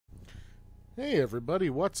Hey everybody,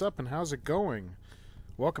 what's up and how's it going?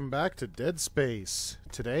 Welcome back to Dead Space.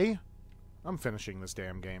 Today, I'm finishing this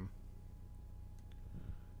damn game.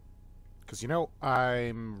 Because,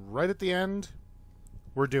 I'm right at the end.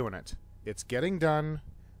 We're doing it. It's getting done.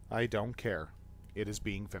 I don't care. It is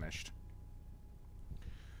being finished.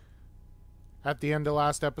 At the end of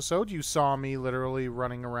last episode, you saw me literally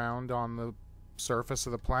running around on the surface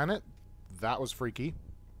of the planet. That was freaky.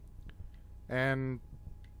 And...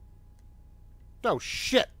 oh,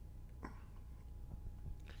 shit!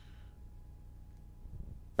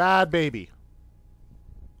 Bad baby.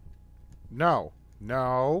 No.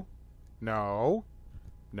 No. No.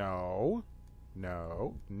 No.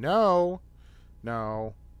 No. No.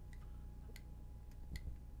 No.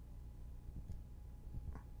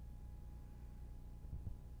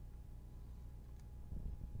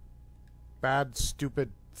 Bad, stupid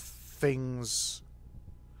things.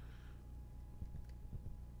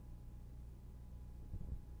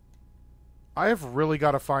 I have really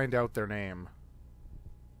got to find out their name.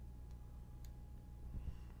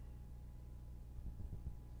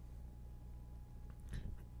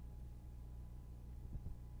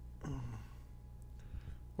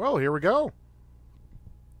 Well, here we go.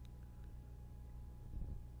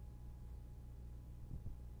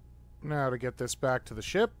 Now to get this back to the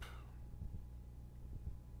ship.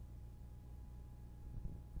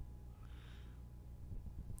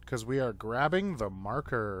 Because we are grabbing the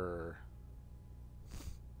marker.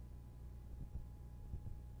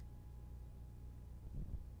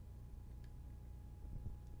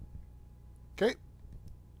 Okay.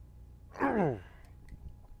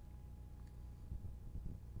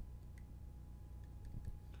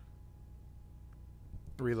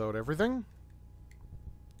 Reload everything.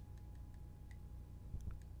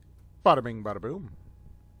 Bada bing, bada boom.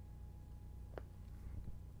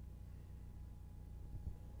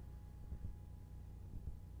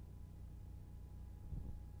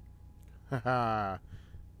 Haha.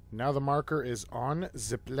 Now the marker is on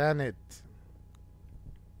the planet.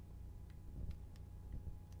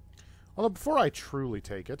 Although before I truly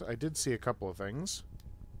take it, I did see a couple of things.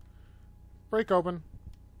 Break open.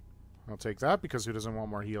 I'll take that because who doesn't want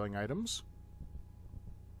more healing items?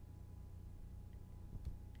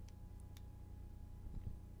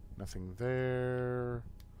 Nothing there.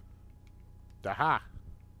 Aha!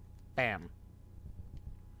 Bam.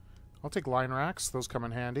 I'll take line racks. Those come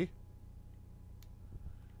in handy.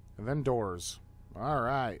 And then doors.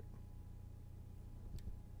 Alright.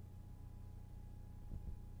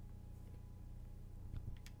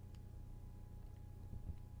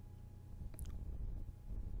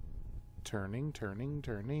 Turning, turning,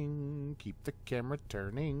 turning. Keep the camera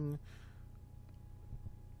turning.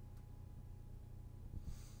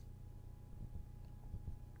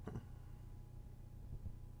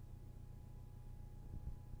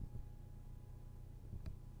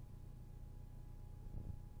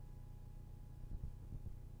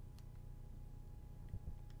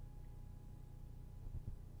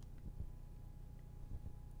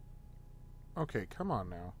 Okay, come on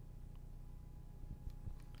now.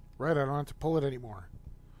 Right, I don't have to pull it anymore.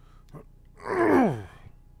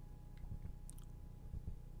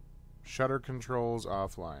 Shutter controls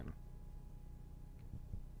offline.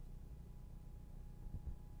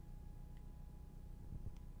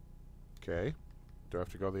 Okay. Do I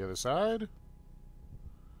have to go the other side?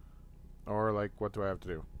 Or, like, what do I have to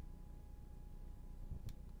do?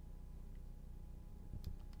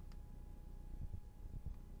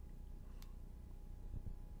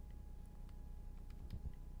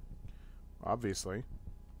 Obviously.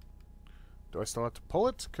 Do I still have to pull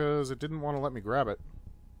it? Because it didn't want to let me grab it.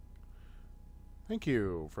 Thank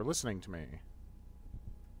you for listening to me.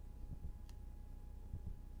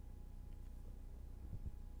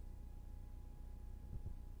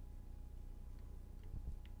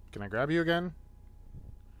 Can I grab you again?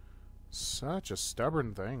 Such a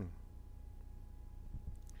stubborn thing.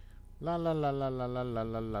 La la la la la la la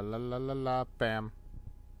la la la la la la bam.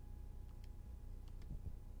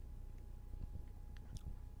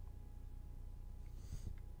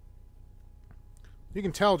 You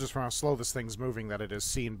can tell just from how slow this thing's moving that it has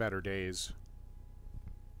seen better days.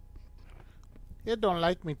 It don't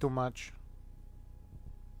like me too much.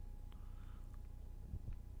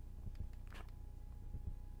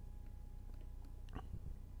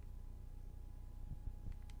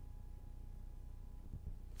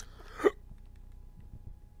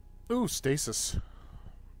 Ooh, stasis.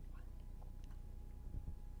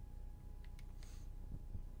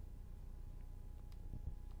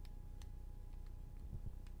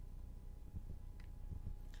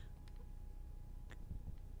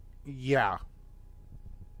 Yeah.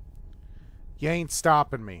 You ain't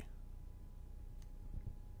stopping me.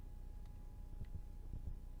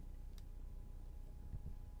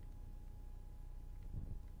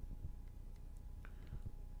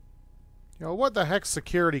 Yo, what the heck's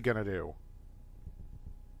security gonna do?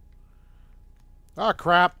 Ah,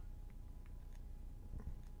 crap.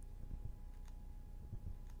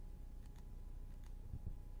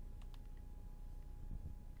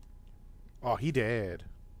 Oh, he did.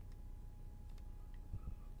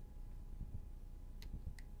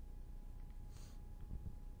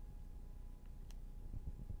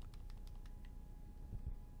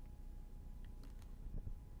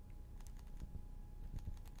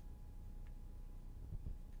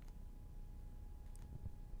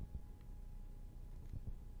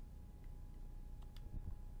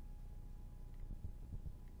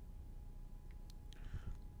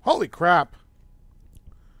 Holy crap.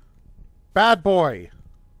 Bad boy.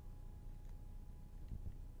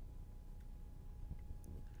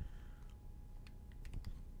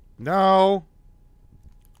 No.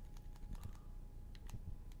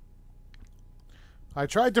 I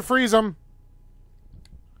tried to freeze him.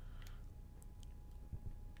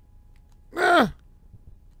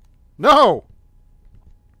 No.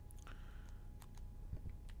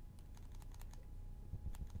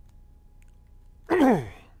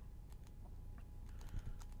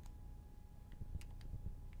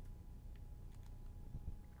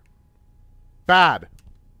 Bad.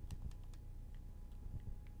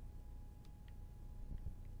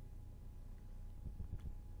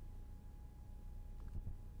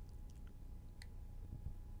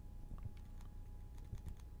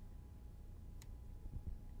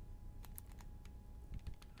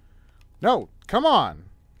 No, come on.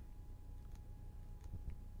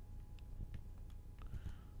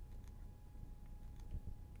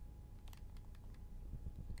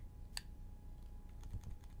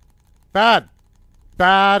 Bad.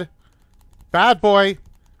 Bad. Bad boy.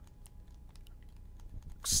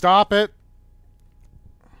 Stop it.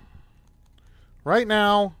 Right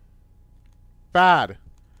now. Bad.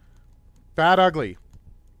 Bad ugly.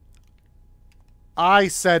 I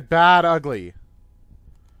said bad ugly.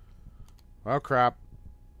 Oh, crap.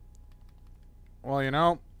 Well, you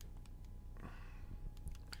know.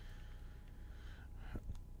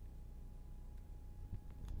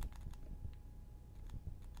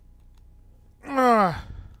 Ugh.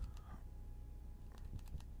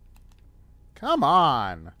 Come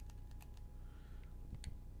on.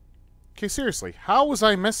 Okay, seriously. How was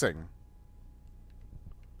I missing?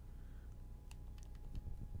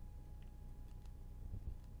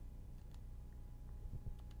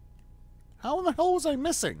 How in the hell was I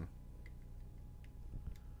missing?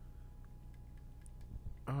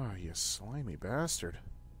 Oh, you slimy bastard.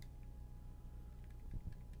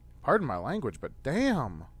 Pardon my language, but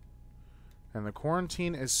damn. And the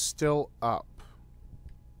quarantine is still up.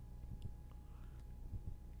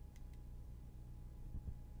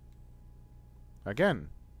 Again.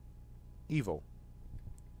 Evil.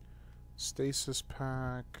 Stasis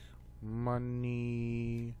pack.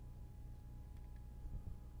 Money.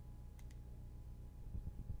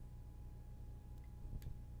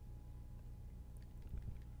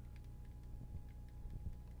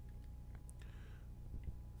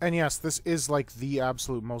 And yes, this is like the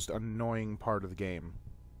absolute most annoying part of the game.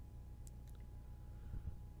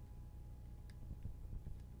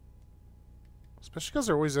 Especially because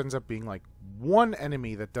there always ends up being like one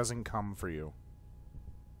enemy that doesn't come for you.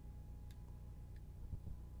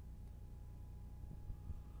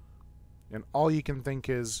 And all you can think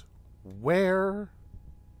is, where?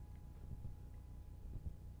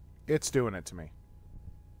 It's doing it to me.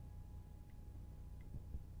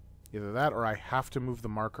 Either that or I have to move the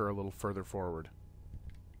marker a little further forward.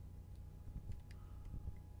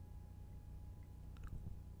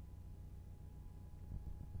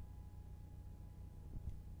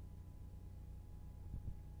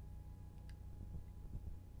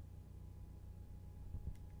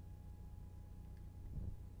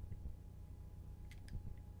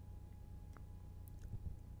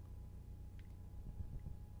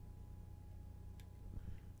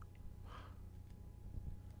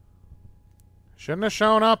 Shouldn't have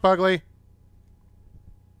shown up, ugly.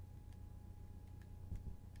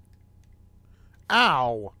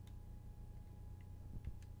 Ow!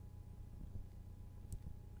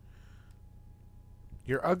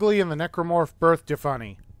 You're ugly and the necromorph birthed you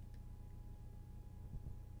funny.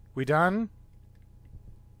 We done?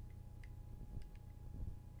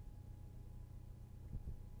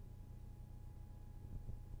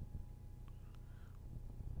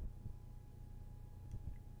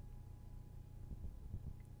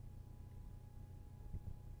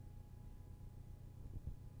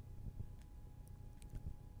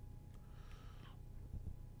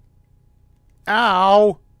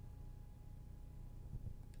 Ow!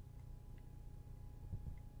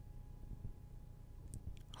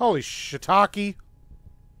 Holy shiitake.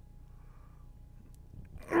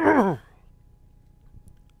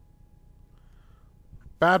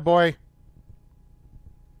 Bad boy.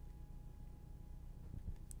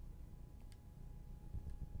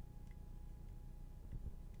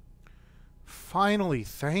 Finally,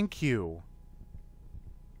 thank you.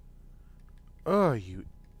 Ugh, you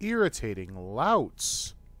irritating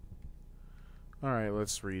louts. Alright,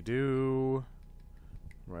 let's redo.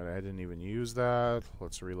 Right, I didn't even use that.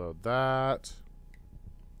 Let's reload that.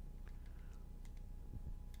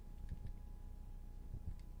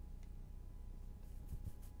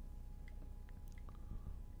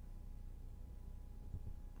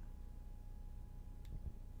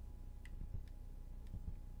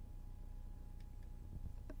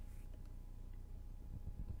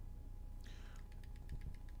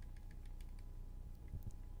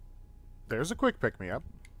 There's a quick pick-me-up.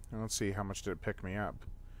 Let's see, how much did it pick me up?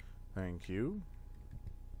 Thank you.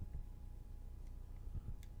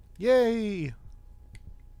 Yay!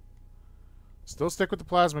 Still stick with the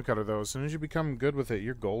plasma cutter, though. As soon as you become good with it,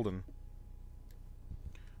 you're golden.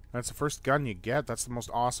 That's the first gun you get. That's the most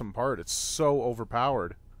awesome part. It's so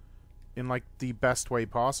overpowered. In, like, the best way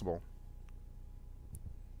possible.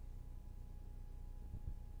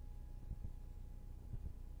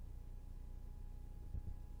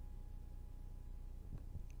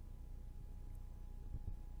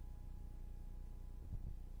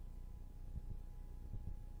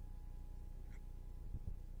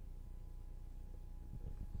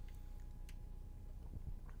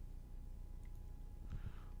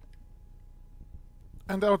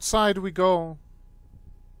 And outside we go.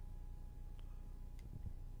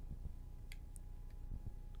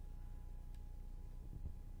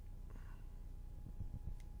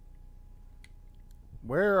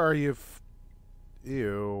 Where are you?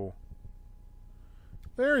 Ew.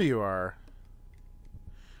 There you are.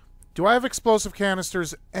 Do I have explosive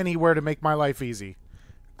canisters anywhere to make my life easy?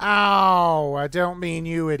 Ow! I don't mean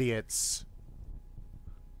you idiots.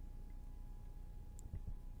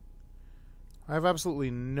 I have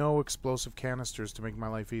absolutely no explosive canisters to make my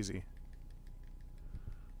life easy.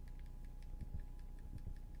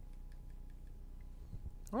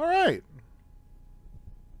 Alright.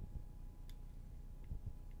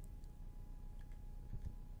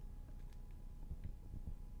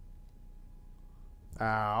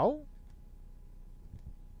 Ow.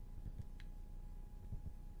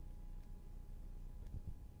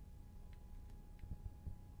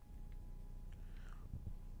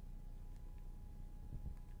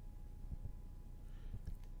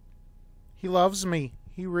 He loves me.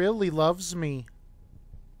 He really loves me.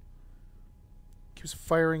 Keeps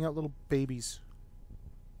firing at little babies.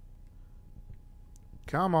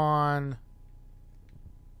 Come on.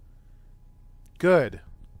 Good.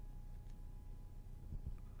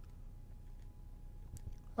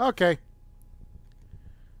 Okay.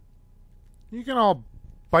 You can all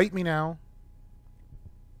bite me now.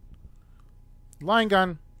 Line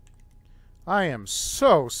gun. I am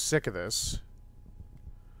so sick of this.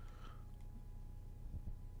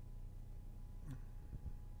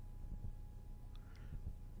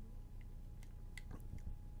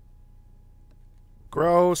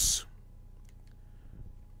 Gross.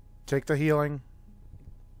 Take the healing.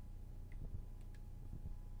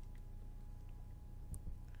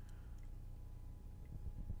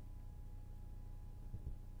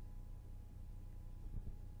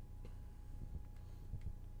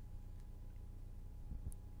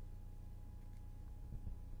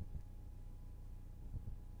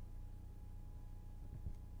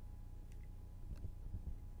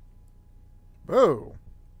 Oh.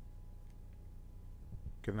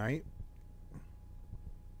 Good night.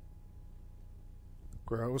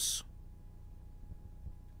 Gross.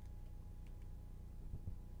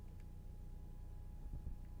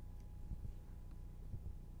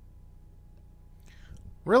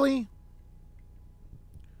 Really?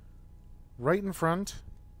 Right in front?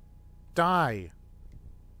 Die.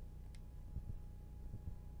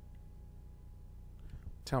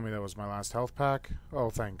 Tell me that was my last health pack.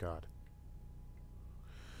 Oh, thank God.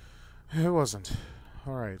 It wasn't.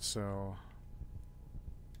 Alright, so...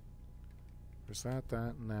 there's that,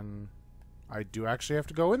 and then... I do actually have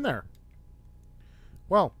to go in there.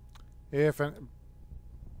 Well, if...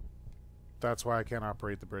 that's why I can't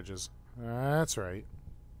operate the bridges. That's right.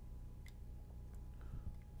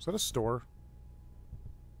 Is that a store?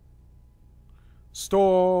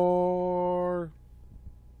 Store!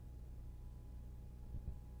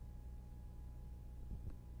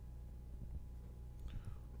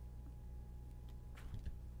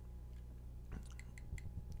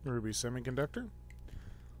 Ruby semiconductor.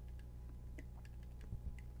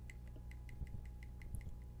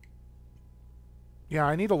 Yeah,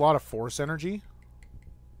 I need a lot of force energy.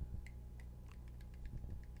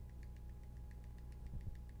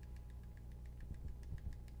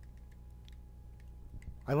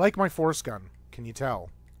 I like my force gun. Can you tell?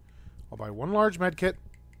 I'll buy one large medkit.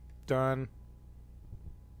 Done.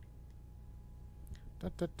 Da,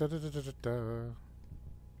 da, da, da, da, da, da.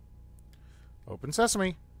 Open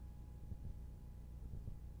sesame.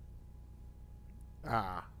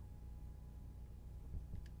 Ah.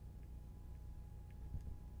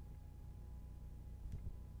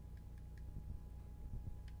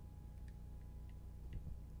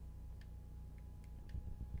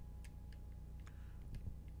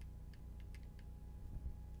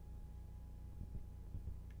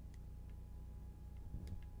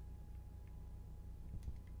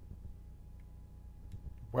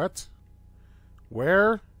 What?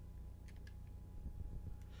 Where?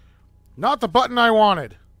 Not the button I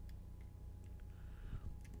wanted.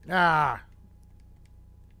 Ah.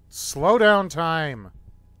 Slow down time.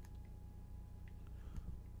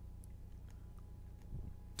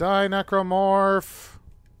 Die, necromorph.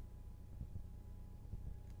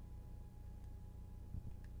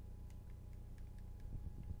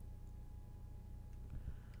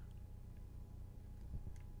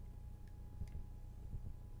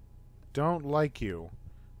 Don't like you.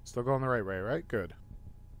 Still going the right way, right? Good.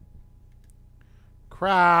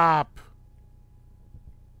 Crap!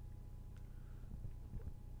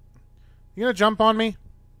 You gonna jump on me?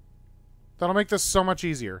 That'll make this so much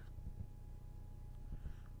easier.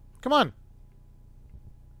 Come on.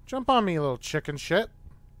 Jump on me, you little chicken shit.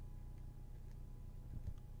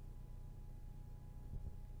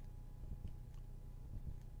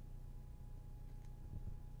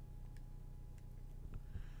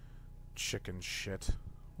 Chicken shit.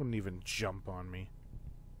 Wouldn't even jump on me.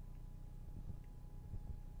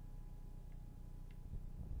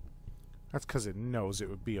 That's because it knows it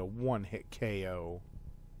would be a one-hit KO.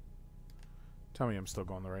 Tell me I'm still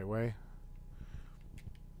going the right way.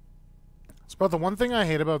 It's about the one thing I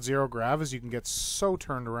hate about Zero Grav is you can get so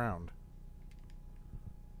turned around.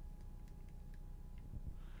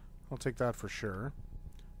 I'll take that for sure.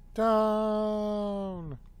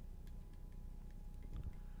 Down!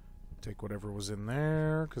 Take whatever was in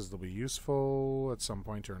there, because they'll be useful at some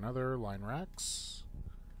point or another. Line racks.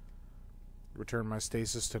 Return my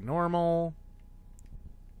stasis to normal.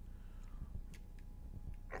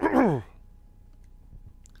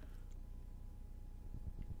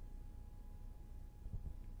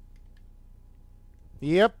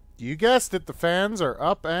 Yep, you guessed it. The fans are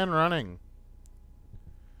up and running.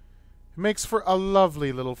 It makes for a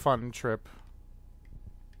lovely little fun trip.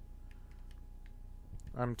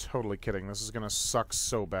 I'm totally kidding. This is going to suck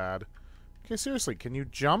so bad. Okay, seriously, can you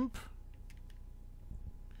jump?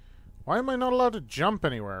 Why am I not allowed to jump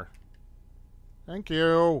anywhere? Thank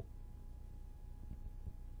you.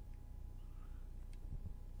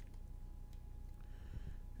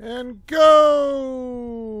 And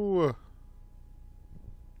go!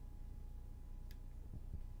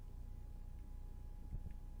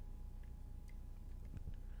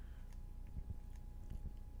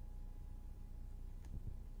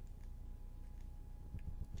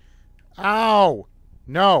 Ow!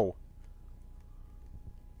 No.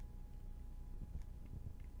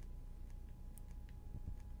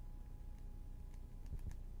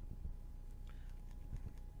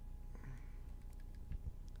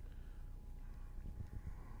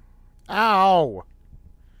 Ow!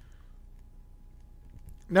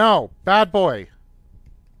 No, bad boy.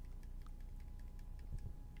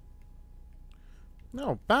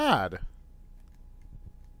 No, bad.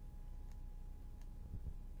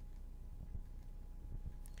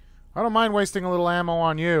 I don't mind wasting a little ammo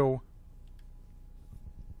on you.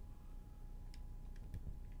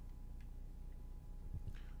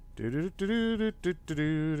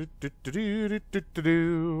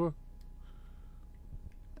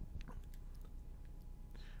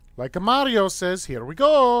 Like a Mario says, here we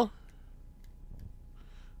go.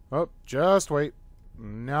 Oh, just wait.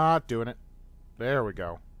 Not doing it. There we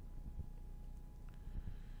go.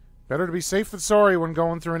 Better to be safe than sorry when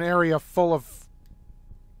going through an area full of...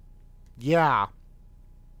 yeah.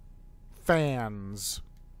 Fans.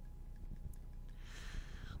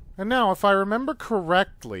 And now, if I remember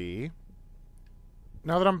correctly,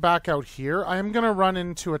 now that I'm back out here, I am going to run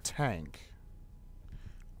into a tank.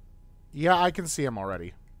 Yeah, I can see him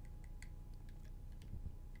already.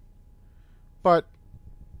 But...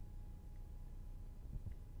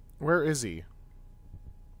 where is he?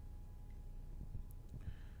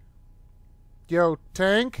 Yo,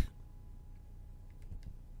 tank.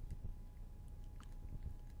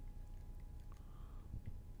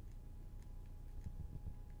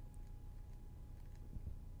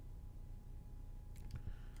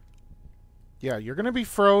 Yeah, you're going to be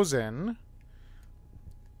frozen.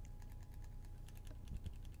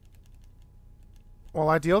 Well,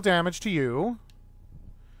 I deal damage to you.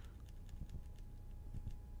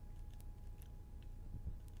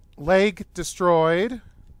 Leg destroyed.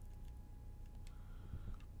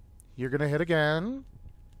 You're going to hit again.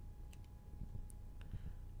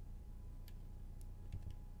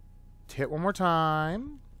 Hit one more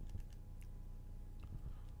time.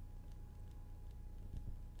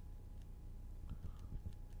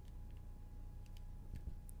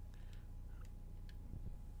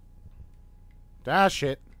 Dash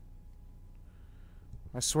it.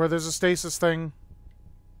 I swear there's a stasis thing.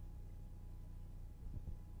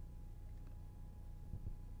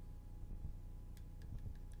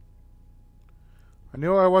 I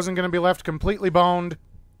knew I wasn't going to be left completely boned.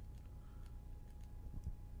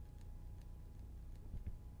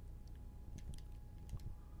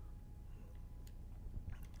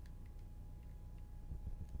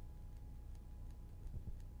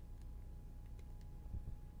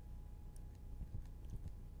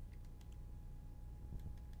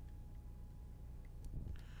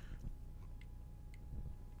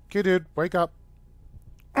 Okay, dude, wake up.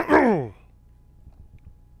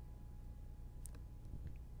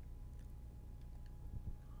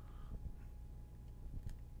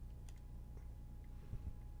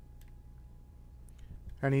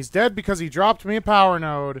 And he's dead because he dropped me a power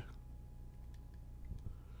node.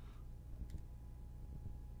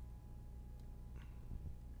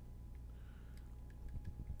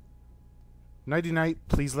 Nighty-night,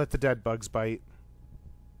 please let the dead bugs bite.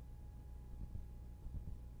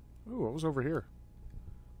 Ooh, what was over here?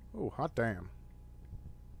 Oh, hot damn.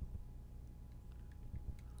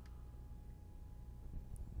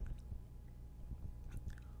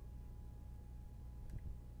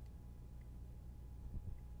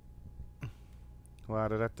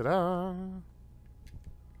 La-da-da-da-da.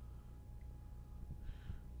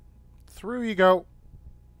 Through you go.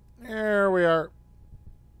 There we are.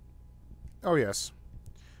 Oh, yes.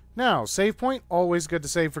 Now, save point. Always good to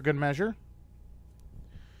save for good measure.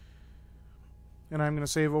 And I'm going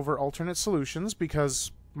to save over alternate solutions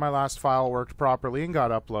because my last file worked properly and got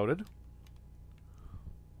uploaded.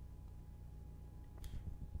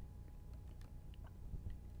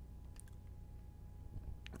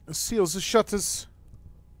 Seals the shutters.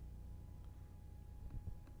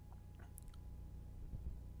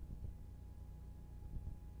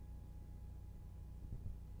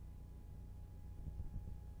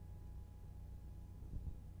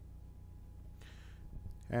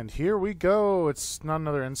 And here we go. It's not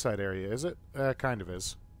another inside area, is it? Kind of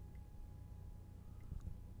is.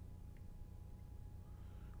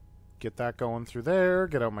 Get that going through there.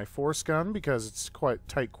 Get out my force gun because it's quite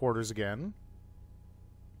tight quarters again.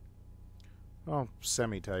 Oh,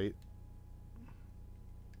 semi-tight.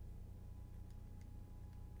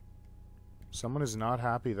 Someone is not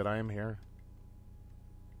happy that I am here.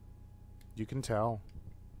 You can tell.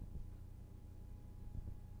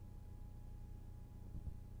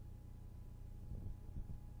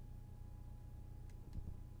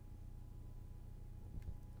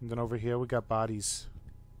 And then over here we got bodies.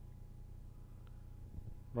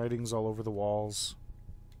 Writings all over the walls.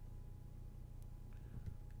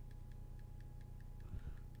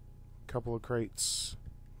 Couple of crates.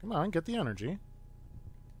 Come on, get the energy.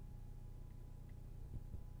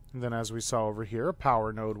 And then as we saw over here, a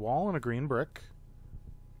power node wall and a green brick.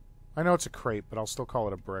 I know it's a crate, but I'll still call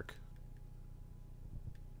it a brick.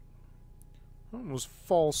 That was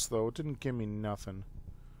false, though. It didn't give me nothing.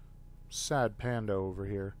 Sad panda over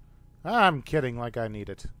here. I'm kidding, like I need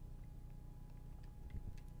it.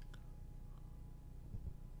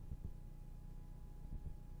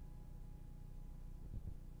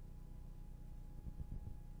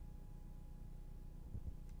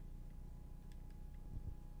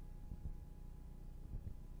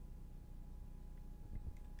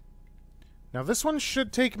 Now this one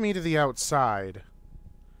should take me to the outside,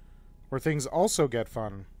 where things also get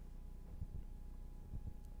fun.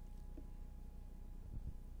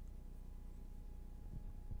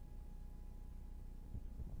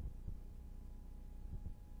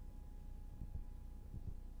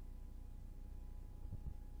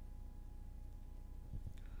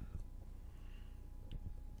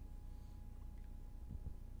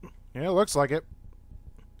 Yeah, it looks like it.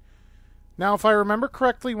 Now, if I remember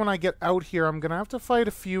correctly, when I get out here, I'm going to have to fight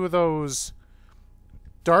a few of those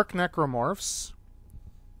dark necromorphs.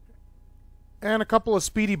 And a couple of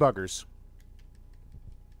speedy buggers.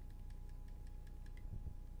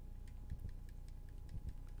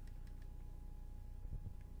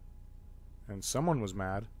 And someone was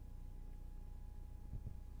mad.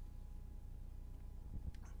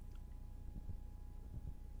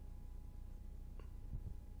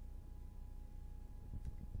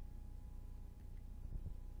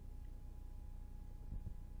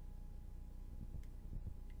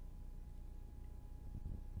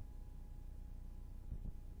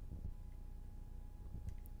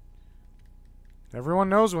 Everyone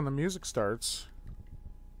knows when the music starts.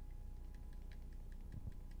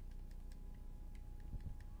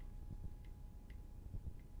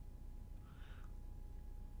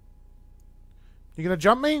 You gonna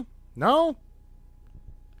jump me? No?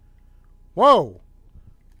 Whoa!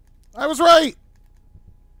 I was right!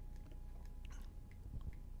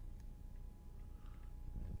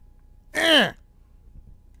 Eh!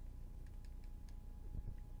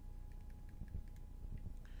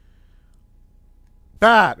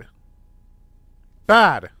 Bad.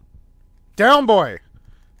 Bad. Down, boy.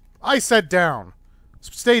 I said down.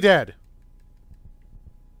 Stay dead.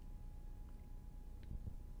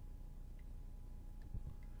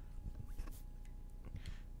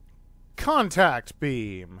 Contact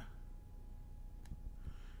beam.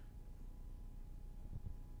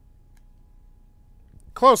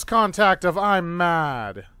 Close contact of I'm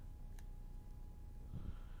mad.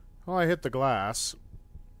 Well, I hit the glass.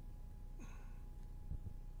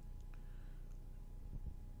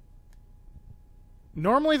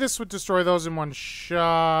 Normally this would destroy those in one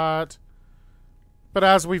shot. But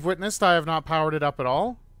as we've witnessed, I have not powered it up at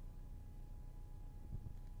all.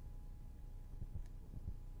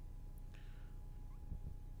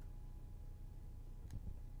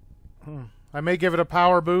 I may give it a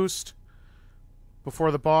power boost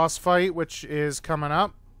before the boss fight, which is coming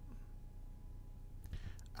up.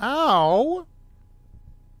 Ow!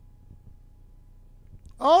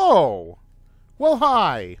 Oh! Well,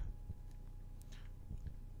 hi!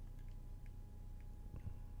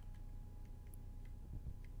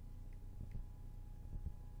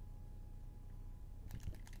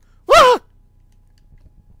 Ah!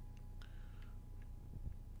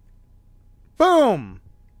 Boom!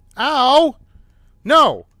 Ow!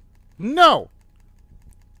 No! No!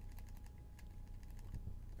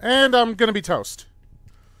 And I'm gonna be toast.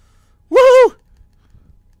 Woo!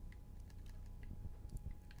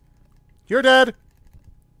 You're dead.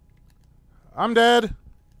 I'm dead.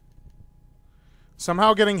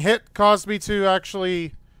 Somehow getting hit caused me to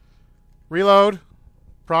actually reload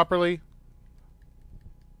properly.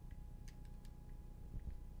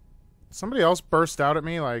 Somebody else burst out at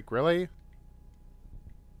me, like, really?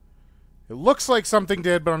 It looks like something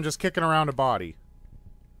did, but I'm just kicking around a body.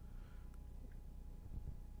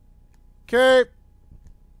 Okay.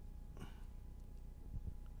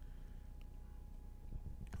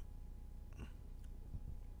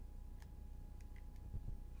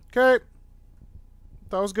 Okay.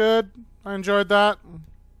 That was good. I enjoyed that.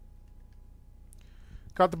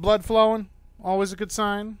 Got the blood flowing. Always a good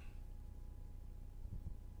sign.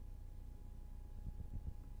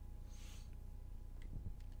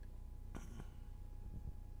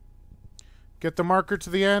 Get the marker to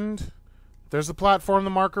the end. There's the platform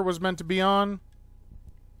the marker was meant to be on.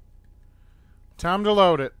 Time to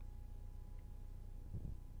load it.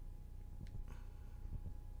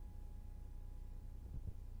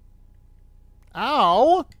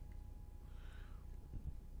 Ow!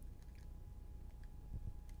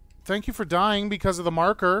 Thank you for dying because of the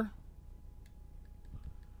marker.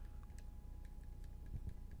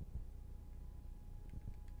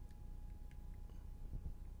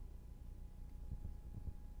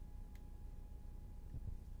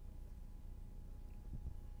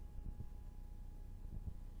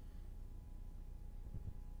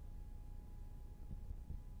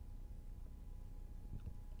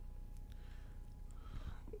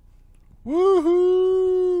 Woohoo!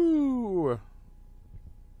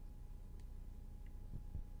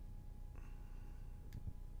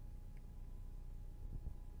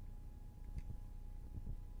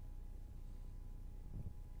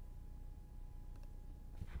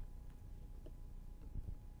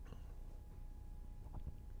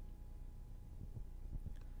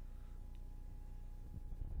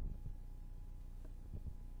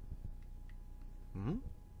 Hmm?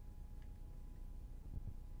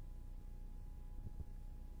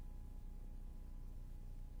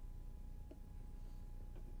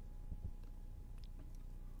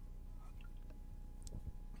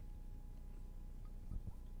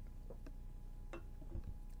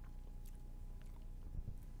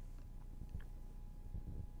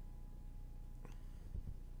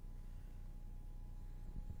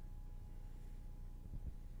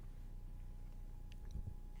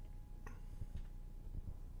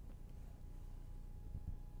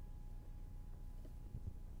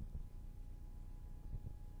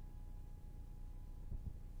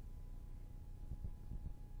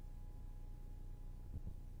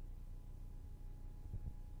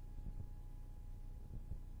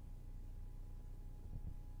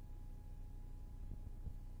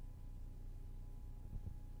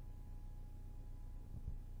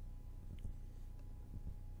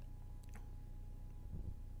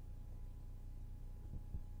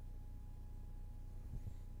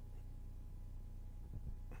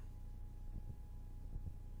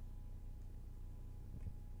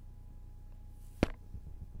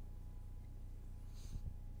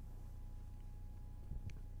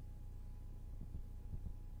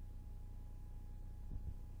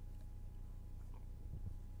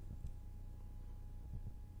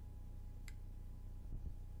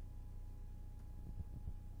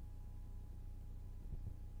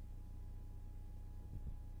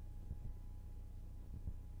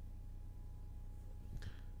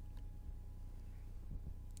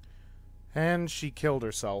 And she killed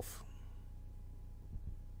herself.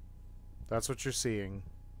 That's what you're seeing.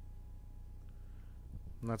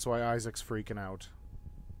 And that's why Isaac's freaking out.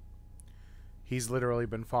 He's literally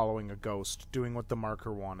been following a ghost, doing what the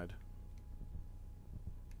marker wanted.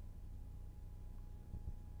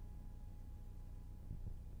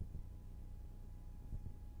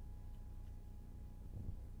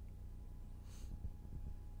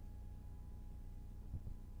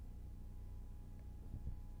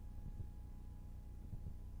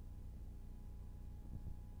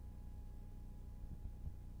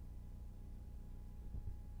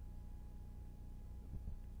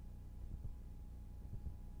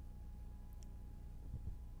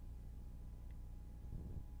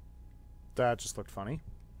 That just looked funny.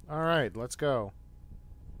 Alright, let's go.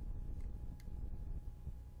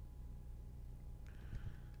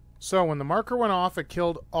 So, when the marker went off, it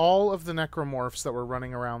killed all of the necromorphs that were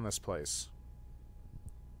running around this place.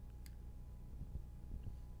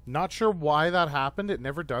 Not sure why that happened. It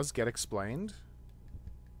never does get explained.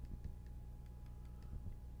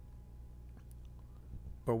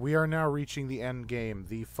 But we are now reaching the end game,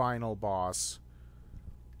 the final boss.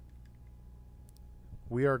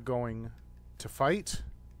 We are going to fight.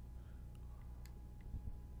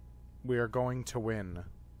 We are going to win.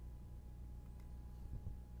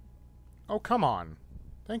 Oh, come on.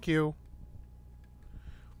 Thank you.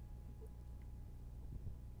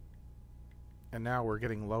 And now we're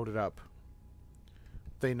getting loaded up.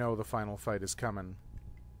 They know the final fight is coming.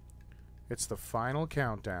 It's the final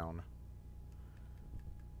countdown.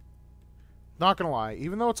 Not gonna lie,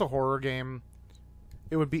 even though it's a horror game,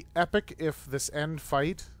 it would be epic if this end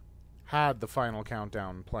fight had the final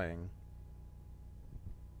countdown playing.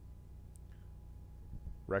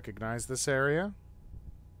 Recognize this area?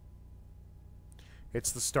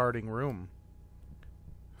 It's the starting room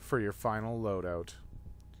for your final loadout.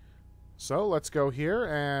 So let's go here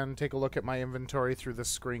and take a look at my inventory through this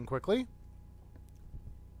screen quickly.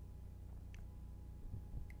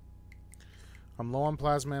 I'm low on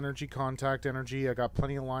plasma energy, contact energy. I got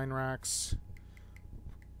plenty of line racks.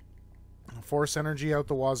 Force energy out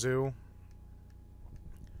the wazoo.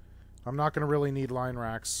 I'm not going to really need line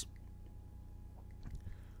racks.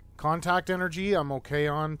 Contact energy, I'm okay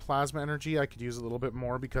on. Plasma energy, I could use a little bit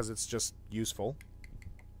more because it's just useful.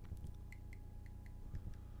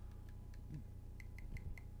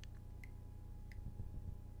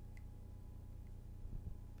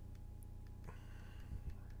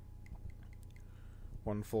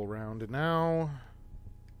 One full round now.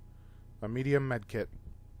 A medium medkit.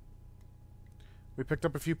 We picked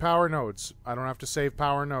up a few power nodes. I don't have to save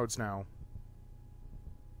power nodes now.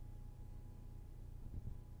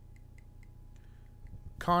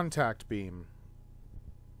 Contact beam.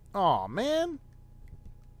 Aw, man.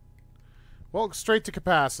 Well, straight to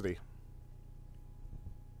capacity.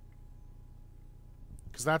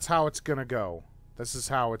 Because that's how it's gonna go. This is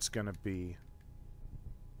how it's gonna be.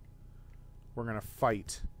 We're gonna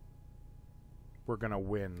fight. We're gonna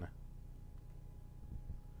win.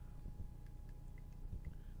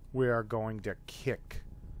 We are going to kick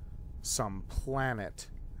some planet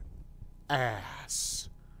ass.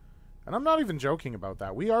 And I'm not even joking about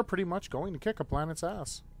that. We are pretty much going to kick a planet's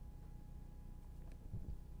ass.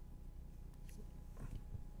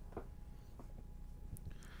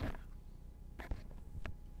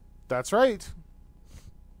 That's right.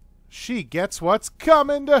 She gets what's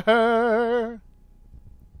coming to her.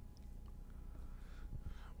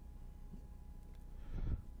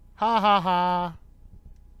 Ha ha ha.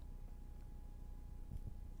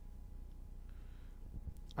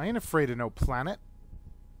 I ain't afraid of no planet.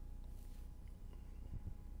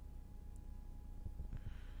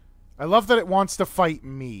 I love that it wants to fight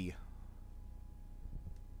me.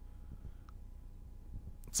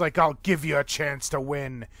 It's like, I'll give you a chance to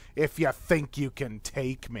win if you think you can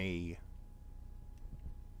take me.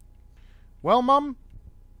 Well, Mum?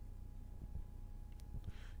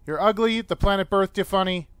 You're ugly, the planet birthed you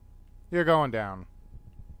funny. You're going down.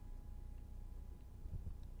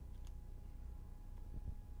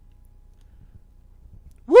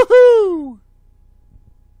 Woohoo!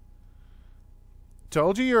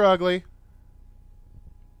 Told you you're ugly.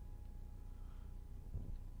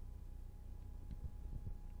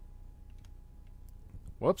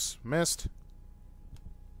 Whoops, missed.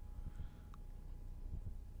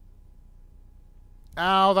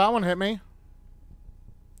 Ow, that one hit me.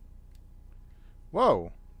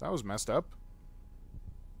 Whoa, that was messed up.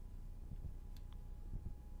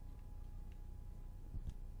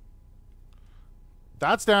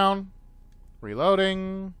 That's down.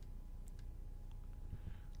 Reloading.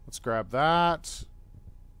 Let's grab that.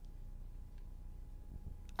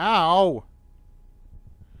 Ow!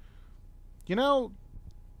 You know,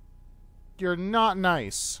 you're not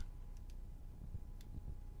nice.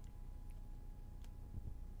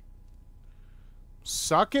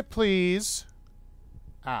 Suck it, please.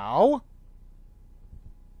 Ow.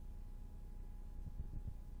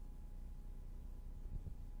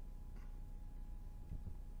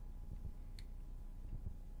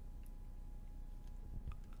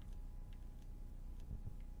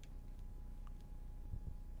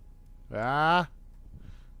 Ah.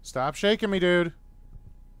 Stop shaking me, dude.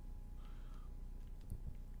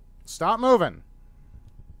 Stop moving.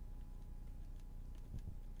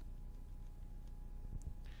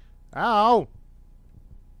 Ow.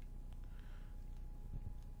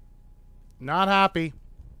 Not happy.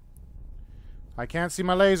 I can't see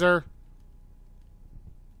my laser.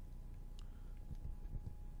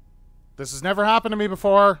 This has never happened to me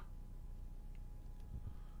before.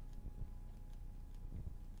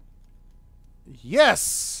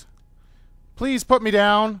 Yes! Please put me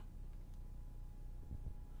down.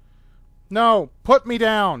 No, put me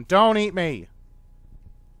down. Don't eat me.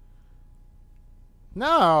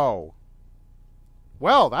 No.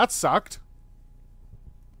 Well, that sucked.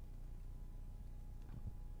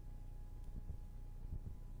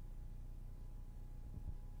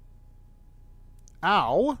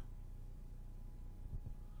 Ow.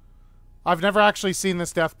 I've never actually seen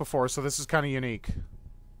this death before, so this is kind of unique.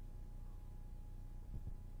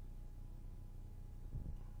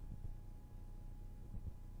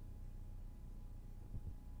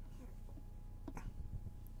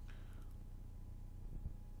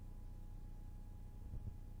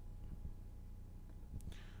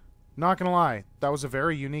 Not gonna lie, that was a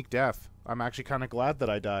very unique death. I'm actually kind of glad that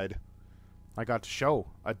I died. I got to show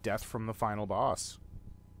a death from the final boss.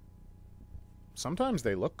 Sometimes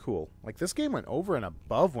they look cool. Like, this game went over and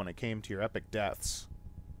above when it came to your epic deaths.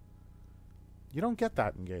 You don't get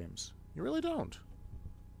that in games. You really don't.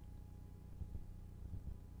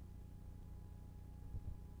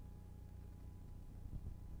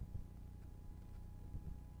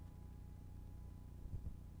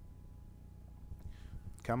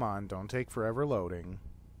 Come on, don't take forever loading.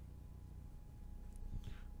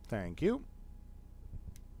 Thank you.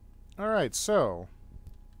 Alright, so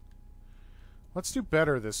let's do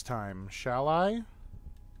better this time, shall I?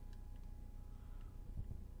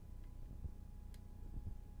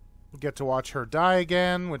 Get to watch her die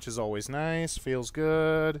again, which is always nice. Feels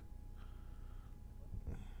good.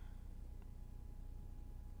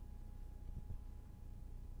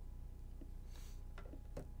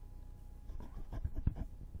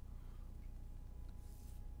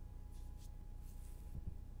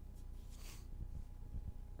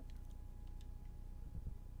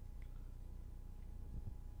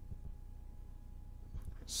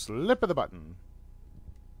 Slip of the button.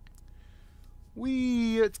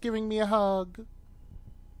 Whee! It's giving me a hug.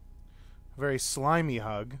 A very slimy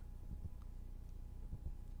hug.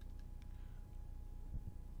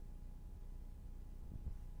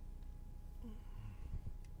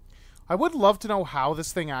 I would love to know how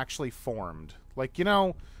this thing actually formed. Like, you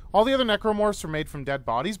know, all the other necromorphs are made from dead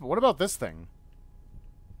bodies, but what about this thing?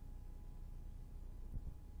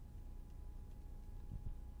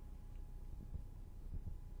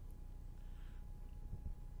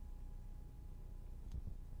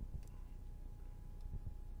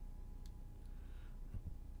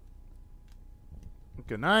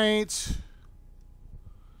 Good night.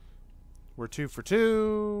 We're 2 for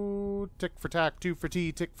 2. Tick for tack, 2 for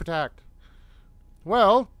tea, tick for tack.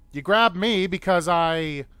 Well, you grabbed me because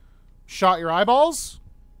I shot your eyeballs?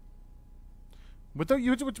 Would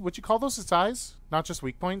you call those its eyes? Not just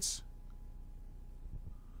weak points?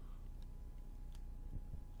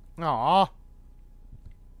 Aww.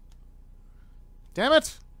 Damn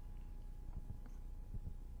it!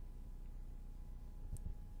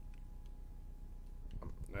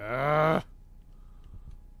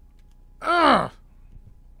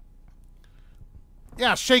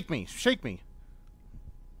 Yeah, shake me. Shake me.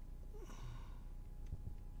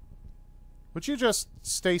 Would you just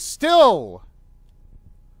stay still?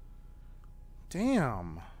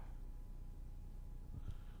 Damn.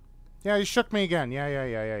 Yeah, you shook me again. Yeah.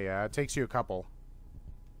 It takes you a couple.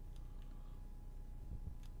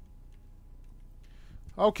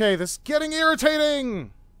 Okay, this is getting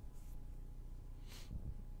irritating!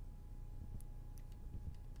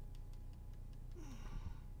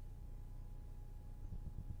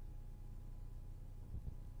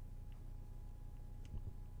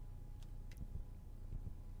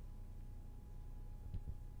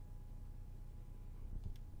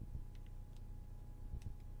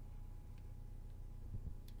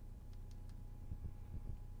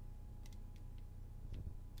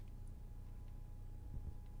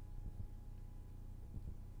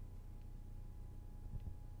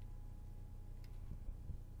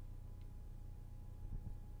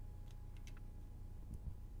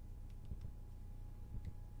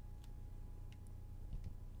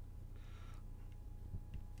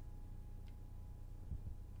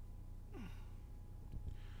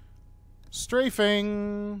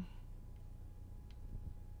 Strafing.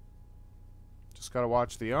 Just gotta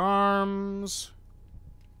watch the arms.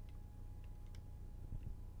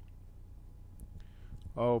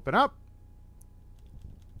 Open up.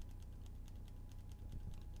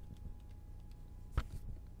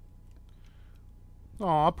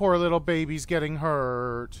 Aw, poor little baby's getting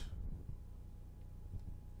hurt.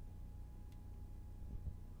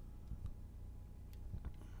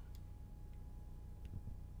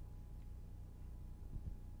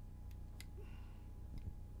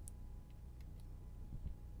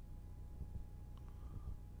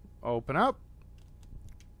 Open up.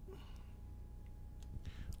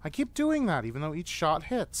 I keep doing that, even though each shot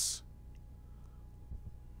hits.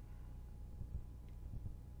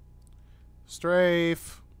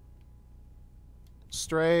 Strafe.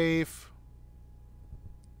 Strafe.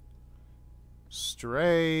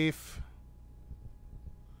 Strafe.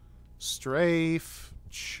 Strafe.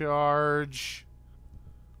 Charge.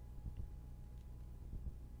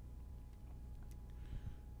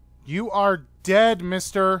 You are dead,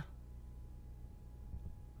 mister.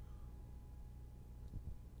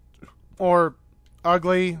 Or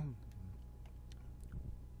ugly.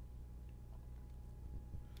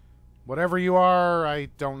 Whatever you are, I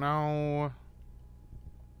don't know.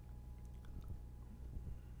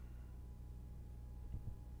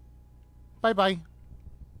 Bye-bye.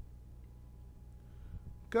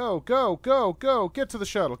 Go, go, go, go. Get to the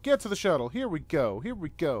shuttle. Get to the shuttle. Here we go. Here we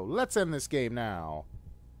go. Let's end this game now.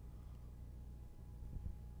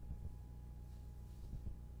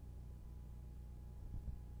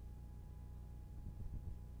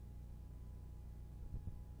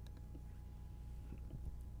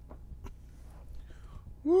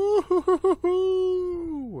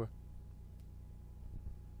 Woo-hoo-hoo-hoo-hoo!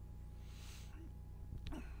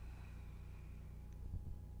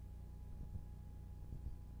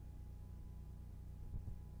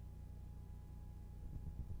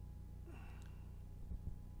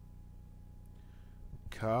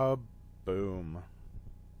 Kaboom.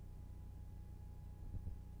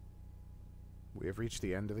 We have reached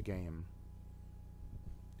the end of the game.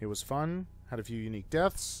 It was fun, had a few unique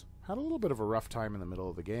deaths, had a little bit of a rough time in the middle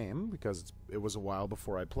of the game because it was a while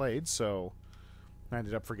before I played, so I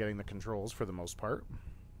ended up forgetting the controls for the most part.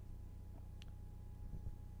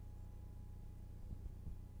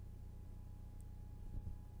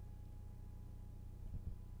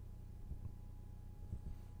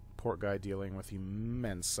 Poor guy dealing with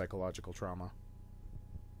immense psychological trauma.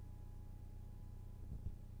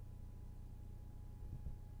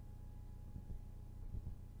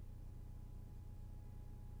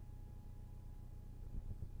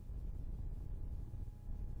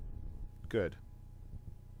 Good.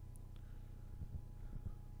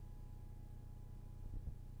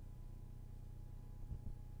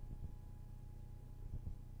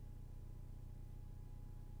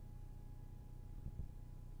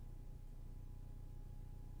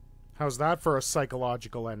 How's that for a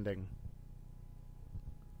psychological ending?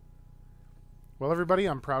 Well, everybody,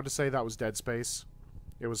 I'm proud to say that was Dead Space.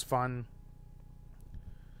 It was fun.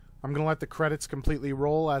 I'm going to let the credits completely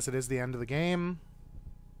roll as it is the end of the game.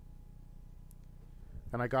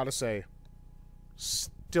 And I gotta say,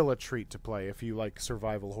 still a treat to play if you like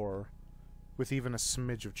survival horror, with even a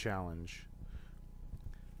smidge of challenge.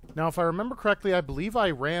 Now, if I remember correctly, I believe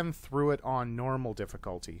I ran through it on normal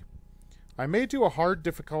difficulty. I may do a hard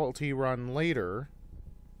difficulty run later,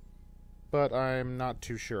 but I'm not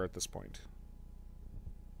too sure at this point.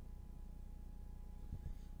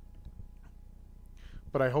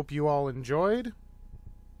 But I hope you all enjoyed.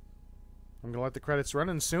 I'm going to let the credits run,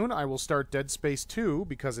 and soon I will start Dead Space 2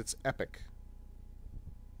 because it's epic.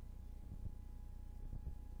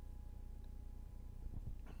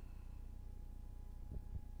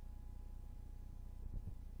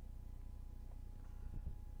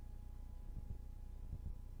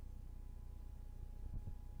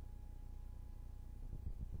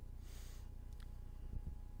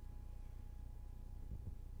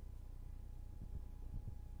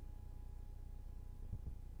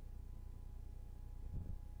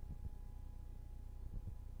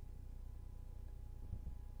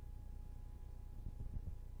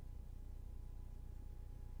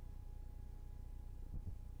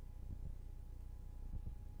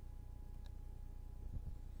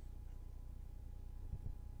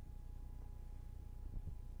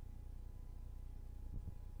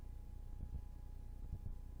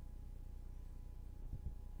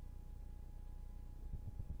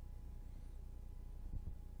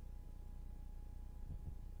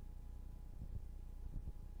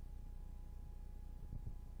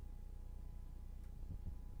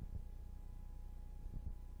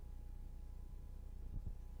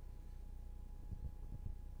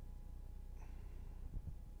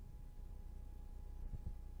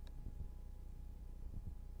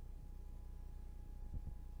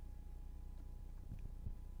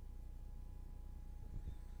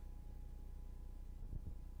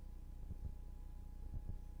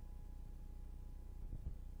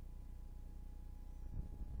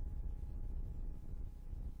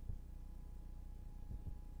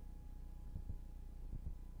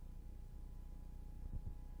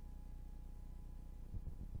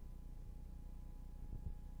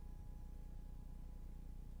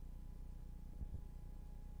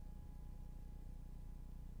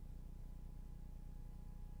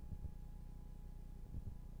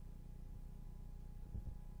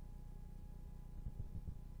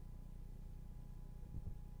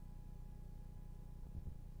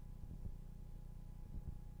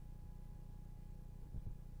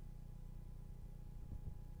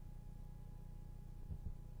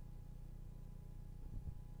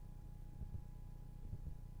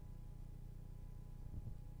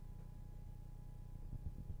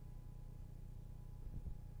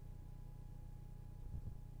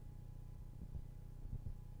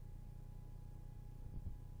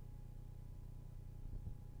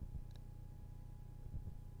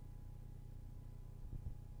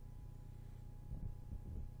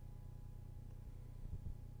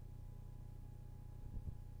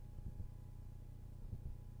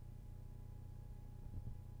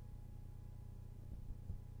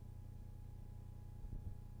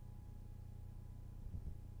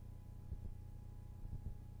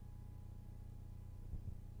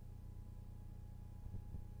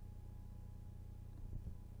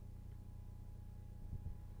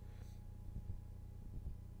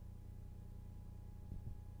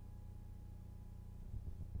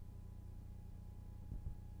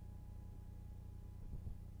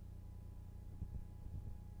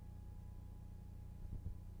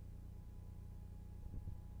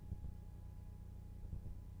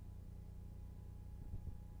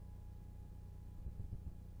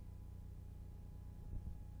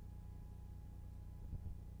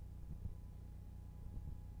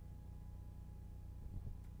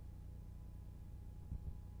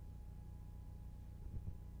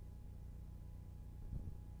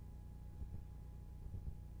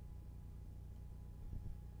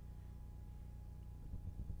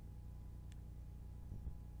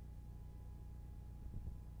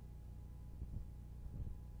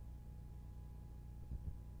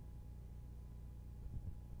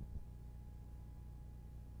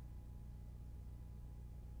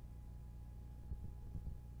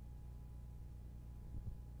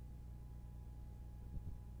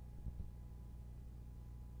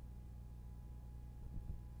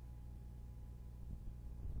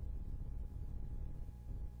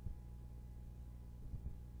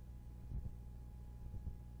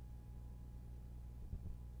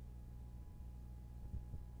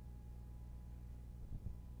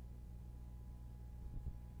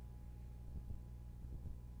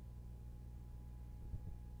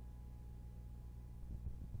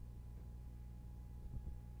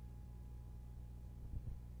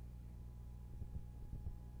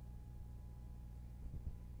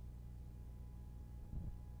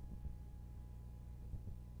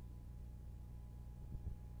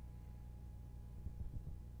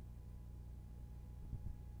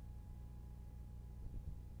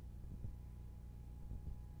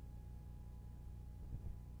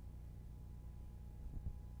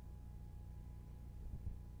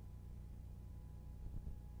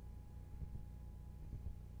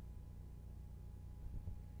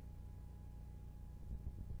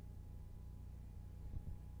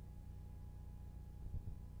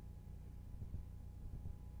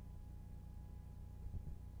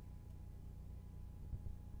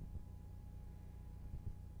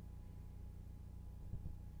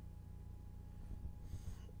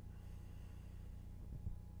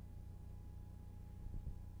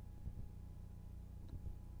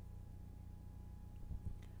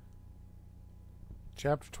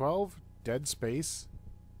 Chapter 12, Dead Space.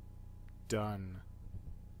 Done.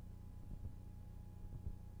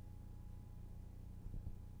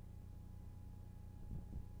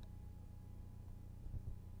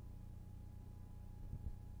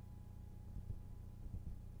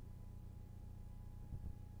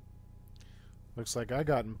 Looks like I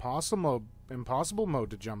got impossible mode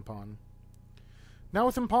to jump on. Now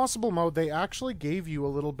with impossible mode, they actually gave you a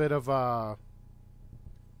little bit of a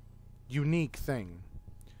unique thing.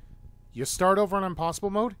 You start over on impossible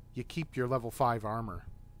mode, you keep your level 5 armor.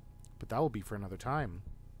 But that will be for another time.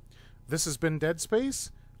 This has been Dead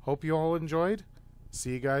Space. Hope you all enjoyed.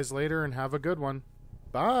 See you guys later and have a good one.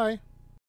 Bye!